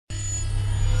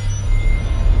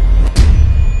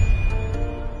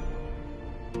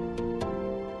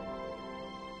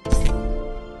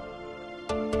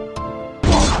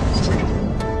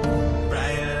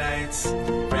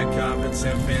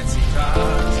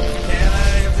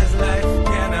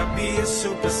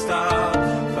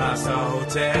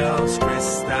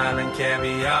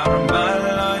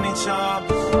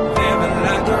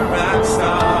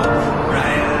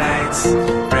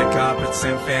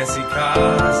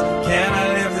cars. Can I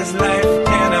live this life?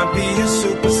 Can I be a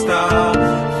superstar?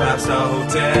 5-star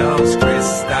hotels,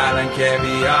 crystal and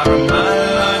caviar, my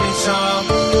lonely charm,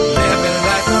 living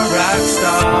like a rock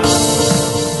star.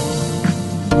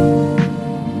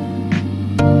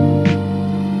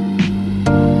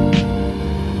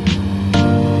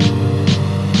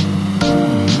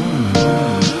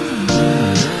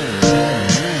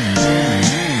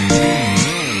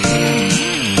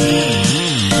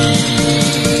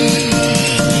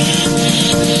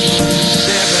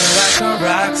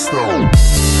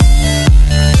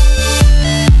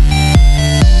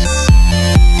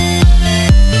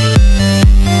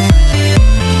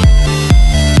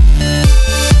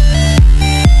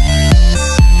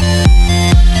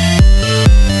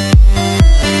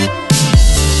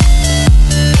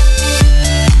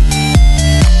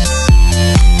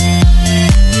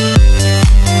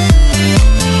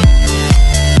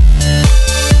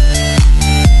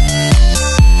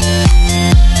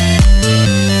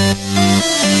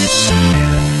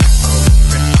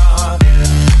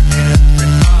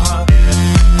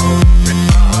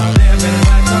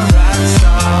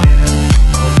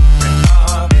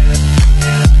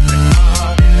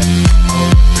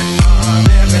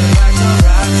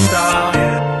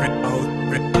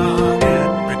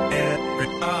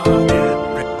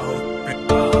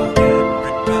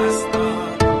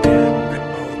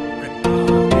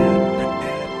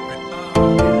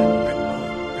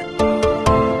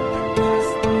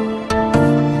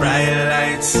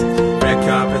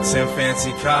 And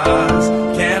fancy cars.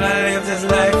 Can I live this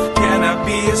life? Can I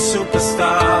be a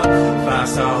superstar?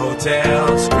 5-star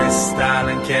hotels, crystal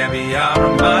and caviar,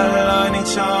 my lonely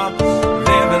charm,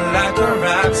 living like a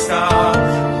rock star.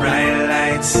 Bright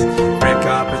lights, red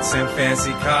carpets and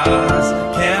fancy cars.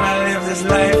 Can I live this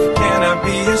life? Can I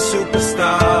be a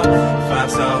superstar?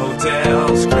 5-star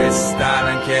hotels, crystal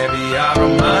and caviar,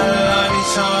 my